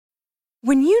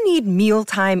When you need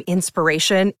mealtime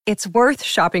inspiration, it's worth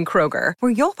shopping Kroger,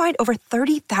 where you'll find over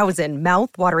 30,000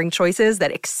 mouth-watering choices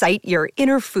that excite your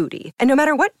inner foodie. And no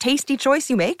matter what tasty choice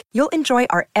you make, you'll enjoy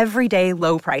our everyday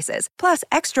low prices, plus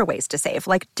extra ways to save,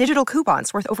 like digital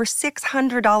coupons worth over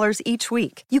 $600 each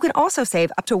week. You can also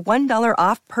save up to $1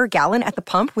 off per gallon at the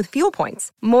pump with fuel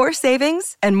points. More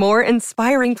savings and more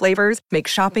inspiring flavors make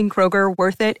shopping Kroger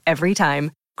worth it every time.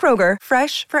 Kroger,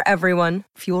 fresh for everyone.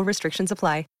 Fuel restrictions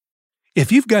apply. If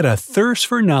you've got a thirst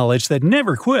for knowledge that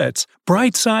never quits,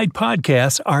 Brightside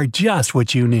Podcasts are just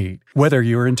what you need. Whether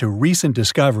you're into recent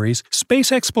discoveries, space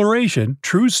exploration,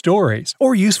 true stories,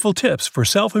 or useful tips for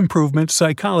self-improvement,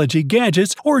 psychology,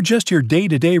 gadgets, or just your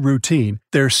day-to-day routine,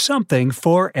 there's something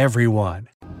for everyone.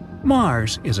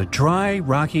 Mars is a dry,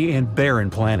 rocky, and barren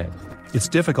planet. It's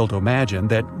difficult to imagine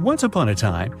that once upon a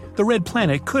time, the red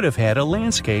planet could have had a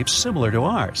landscape similar to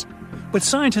ours. But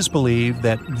scientists believe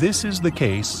that this is the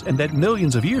case and that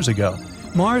millions of years ago,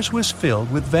 Mars was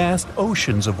filled with vast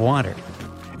oceans of water.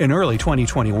 In early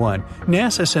 2021,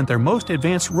 NASA sent their most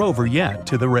advanced rover yet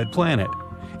to the red planet.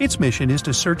 Its mission is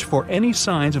to search for any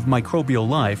signs of microbial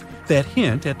life that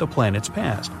hint at the planet's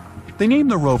past. They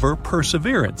named the rover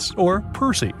Perseverance, or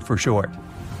Percy for short.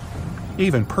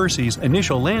 Even Percy's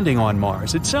initial landing on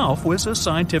Mars itself was a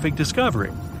scientific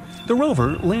discovery. The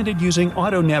rover landed using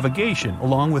auto-navigation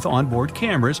along with onboard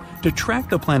cameras to track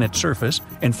the planet's surface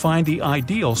and find the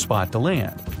ideal spot to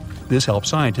land. This helped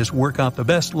scientists work out the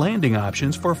best landing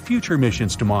options for future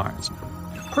missions to Mars.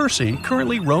 Percy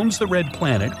currently roams the red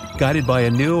planet, guided by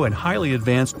a new and highly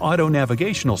advanced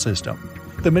auto-navigational system.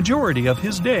 The majority of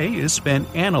his day is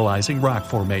spent analyzing rock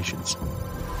formations.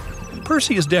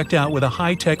 Percy is decked out with a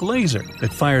high-tech laser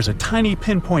that fires a tiny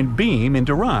pinpoint beam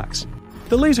into rocks.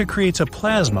 The laser creates a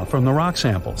plasma from the rock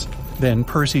samples. Then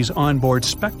Percy's onboard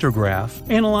spectrograph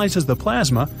analyzes the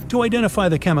plasma to identify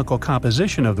the chemical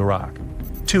composition of the rock.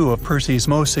 Two of Percy's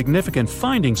most significant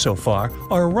findings so far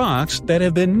are rocks that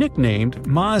have been nicknamed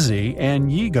Mazi and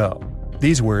Yigo.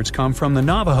 These words come from the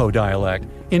Navajo dialect,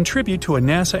 in tribute to a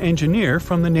NASA engineer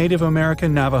from the Native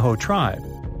American Navajo tribe.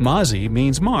 Mazi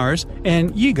means Mars,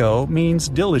 and Yigo means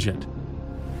diligent.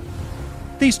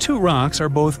 These two rocks are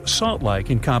both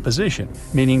salt-like in composition,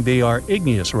 meaning they are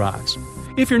igneous rocks.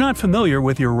 If you're not familiar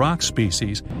with your rock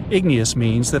species, igneous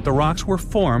means that the rocks were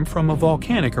formed from a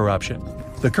volcanic eruption.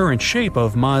 The current shape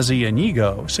of Mazi and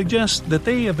Yigo suggests that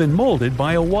they have been molded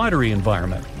by a watery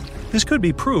environment. This could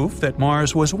be proof that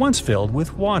Mars was once filled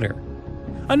with water.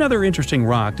 Another interesting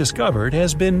rock discovered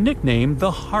has been nicknamed the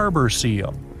harbor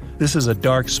seal. This is a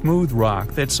dark, smooth rock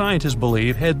that scientists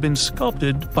believe had been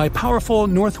sculpted by powerful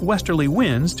northwesterly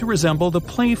winds to resemble the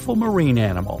playful marine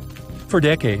animal. For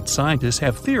decades, scientists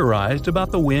have theorized about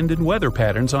the wind and weather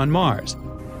patterns on Mars.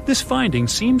 This finding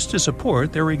seems to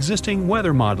support their existing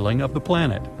weather modeling of the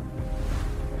planet.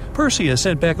 Percy has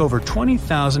sent back over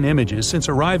 20,000 images since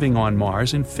arriving on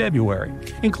Mars in February,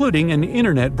 including an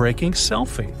internet-breaking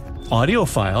selfie. Audio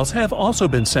files have also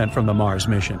been sent from the Mars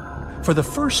mission. For the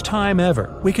first time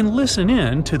ever, we can listen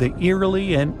in to the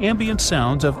eerily and ambient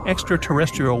sounds of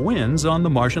extraterrestrial winds on the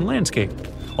Martian landscape,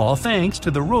 all thanks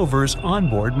to the rover's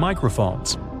onboard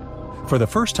microphones. For the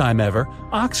first time ever,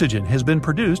 oxygen has been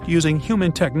produced using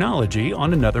human technology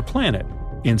on another planet.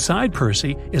 Inside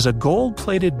Percy is a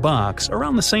gold-plated box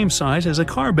around the same size as a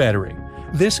car battery.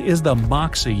 This is the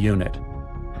MOXIE unit.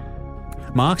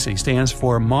 MOXIE stands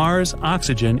for Mars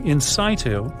Oxygen In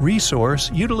Situ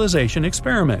Resource Utilization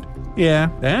Experiment. Yeah,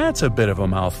 that's a bit of a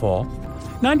mouthful.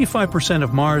 95%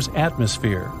 of Mars'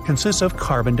 atmosphere consists of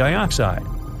carbon dioxide.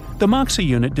 The MOXIE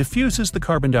unit diffuses the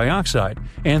carbon dioxide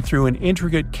and, through an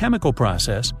intricate chemical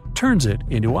process, turns it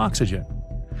into oxygen.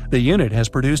 The unit has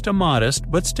produced a modest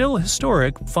but still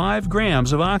historic 5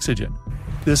 grams of oxygen.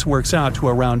 This works out to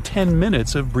around 10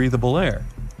 minutes of breathable air.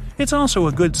 It's also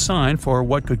a good sign for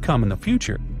what could come in the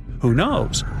future. Who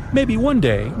knows? Maybe one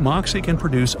day MOXIE can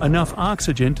produce enough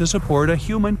oxygen to support a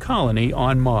human colony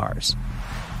on Mars.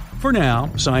 For now,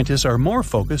 scientists are more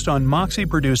focused on MOXIE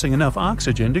producing enough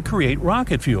oxygen to create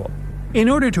rocket fuel. In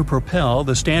order to propel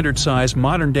the standard-sized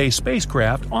modern-day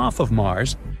spacecraft off of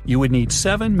Mars, you would need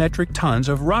 7 metric tons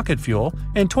of rocket fuel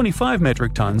and 25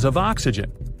 metric tons of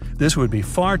oxygen. This would be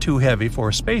far too heavy for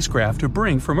a spacecraft to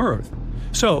bring from Earth.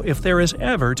 So, if there is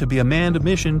ever to be a manned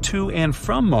mission to and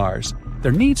from Mars,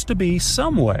 there needs to be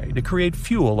some way to create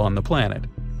fuel on the planet.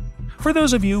 For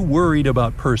those of you worried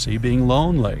about Percy being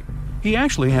lonely, he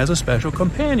actually has a special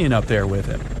companion up there with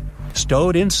him.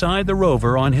 Stowed inside the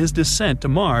rover on his descent to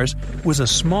Mars was a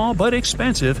small but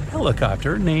expensive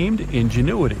helicopter named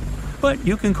Ingenuity, but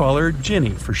you can call her Ginny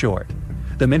for short.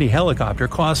 The mini helicopter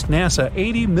cost NASA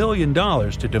 $80 million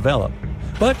to develop.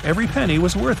 But every penny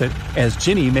was worth it, as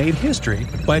Ginny made history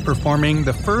by performing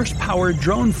the first powered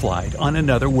drone flight on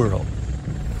another world.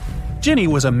 Ginny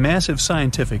was a massive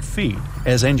scientific feat,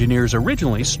 as engineers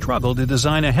originally struggled to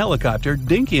design a helicopter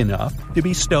dinky enough to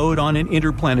be stowed on an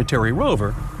interplanetary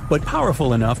rover, but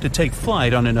powerful enough to take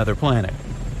flight on another planet.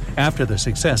 After the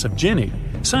success of Ginny,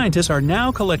 scientists are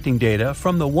now collecting data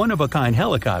from the one-of-a-kind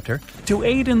helicopter to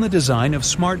aid in the design of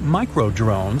smart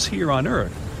micro-drones here on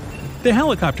Earth. The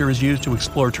helicopter is used to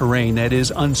explore terrain that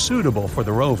is unsuitable for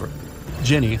the rover.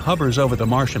 Ginny hovers over the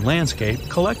Martian landscape,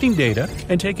 collecting data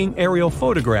and taking aerial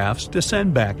photographs to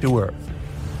send back to Earth.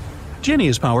 Ginny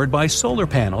is powered by solar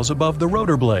panels above the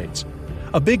rotor blades.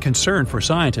 A big concern for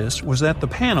scientists was that the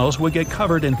panels would get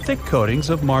covered in thick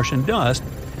coatings of Martian dust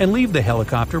and leave the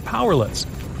helicopter powerless.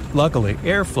 Luckily,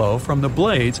 airflow from the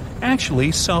blades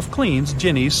actually self-cleans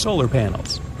Ginny's solar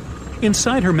panels.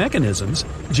 Inside her mechanisms,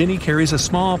 Ginny carries a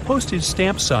small postage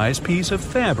stamp-sized piece of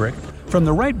fabric from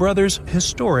the Wright brothers'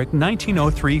 historic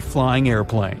 1903 flying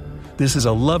airplane. This is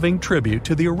a loving tribute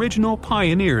to the original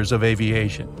pioneers of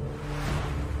aviation.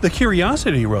 The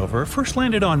Curiosity rover first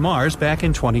landed on Mars back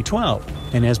in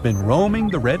 2012 and has been roaming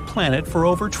the red planet for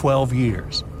over 12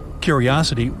 years.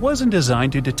 Curiosity wasn't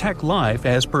designed to detect life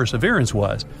as Perseverance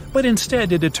was, but instead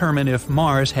to determine if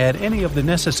Mars had any of the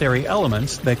necessary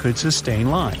elements that could sustain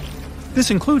life. This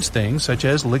includes things such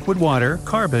as liquid water,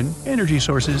 carbon, energy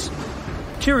sources.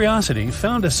 Curiosity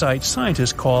found a site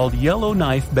scientists called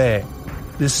Yellowknife Bay.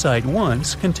 This site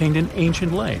once contained an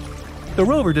ancient lake. The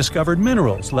rover discovered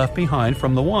minerals left behind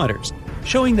from the waters,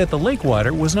 showing that the lake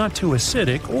water was not too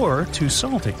acidic or too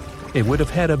salty. It would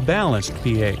have had a balanced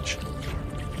pH.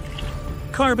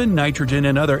 Carbon, nitrogen,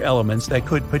 and other elements that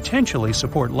could potentially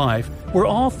support life were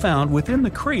all found within the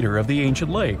crater of the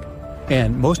ancient lake.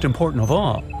 And most important of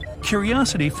all,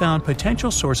 Curiosity found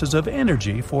potential sources of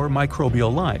energy for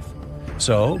microbial life.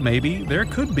 So maybe there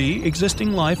could be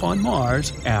existing life on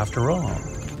Mars after all.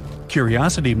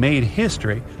 Curiosity made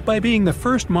history by being the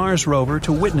first Mars rover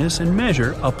to witness and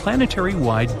measure a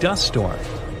planetary-wide dust storm.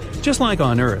 Just like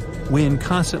on Earth, wind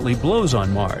constantly blows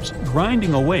on Mars,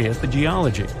 grinding away at the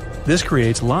geology. This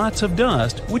creates lots of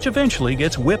dust, which eventually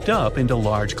gets whipped up into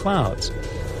large clouds.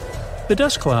 The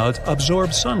dust clouds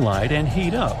absorb sunlight and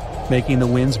heat up, making the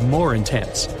winds more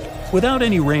intense. Without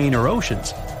any rain or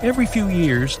oceans, every few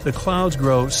years the clouds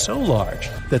grow so large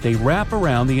that they wrap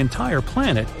around the entire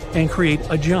planet and create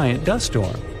a giant dust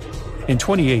storm. In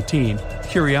 2018,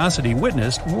 Curiosity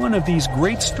witnessed one of these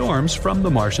great storms from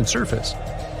the Martian surface.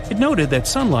 It noted that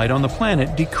sunlight on the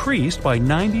planet decreased by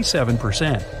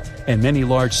 97%, and many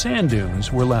large sand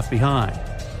dunes were left behind.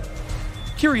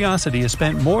 Curiosity has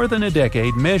spent more than a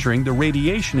decade measuring the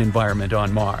radiation environment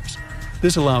on Mars.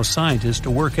 This allows scientists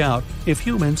to work out if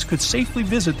humans could safely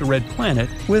visit the red planet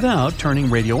without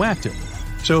turning radioactive.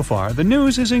 So far, the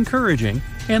news is encouraging,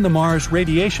 and the Mars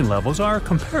radiation levels are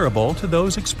comparable to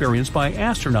those experienced by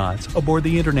astronauts aboard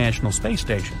the International Space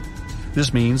Station.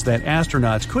 This means that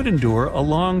astronauts could endure a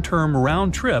long-term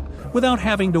round trip without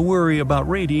having to worry about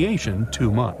radiation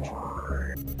too much.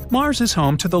 Mars is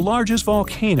home to the largest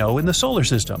volcano in the solar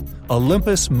system,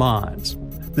 Olympus Mons.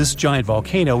 This giant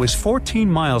volcano is 14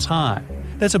 miles high.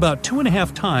 That's about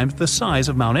 2.5 times the size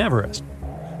of Mount Everest.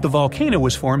 The volcano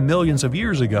was formed millions of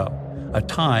years ago, a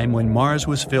time when Mars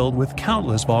was filled with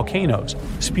countless volcanoes,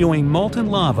 spewing molten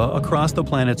lava across the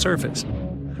planet's surface.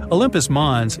 Olympus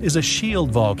Mons is a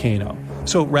shield volcano,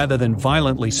 so rather than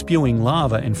violently spewing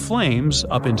lava and flames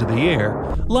up into the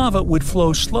air, lava would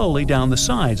flow slowly down the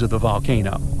sides of the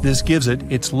volcano. This gives it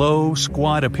its low,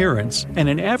 squat appearance and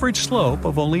an average slope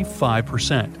of only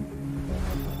 5%.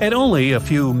 At only a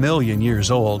few million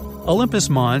years old, Olympus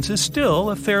Mons is still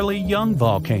a fairly young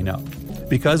volcano.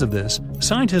 Because of this,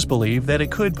 scientists believe that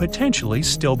it could potentially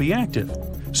still be active,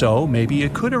 so maybe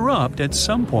it could erupt at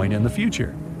some point in the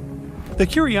future. The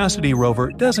Curiosity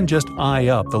rover doesn't just eye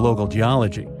up the local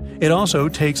geology, it also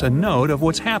takes a note of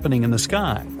what's happening in the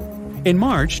sky. In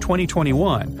March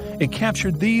 2021, it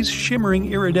captured these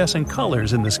shimmering iridescent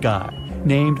colors in the sky,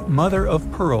 named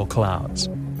mother-of-pearl clouds.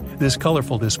 This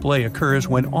colorful display occurs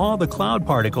when all the cloud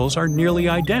particles are nearly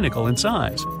identical in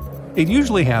size. It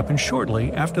usually happens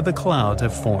shortly after the clouds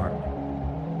have formed.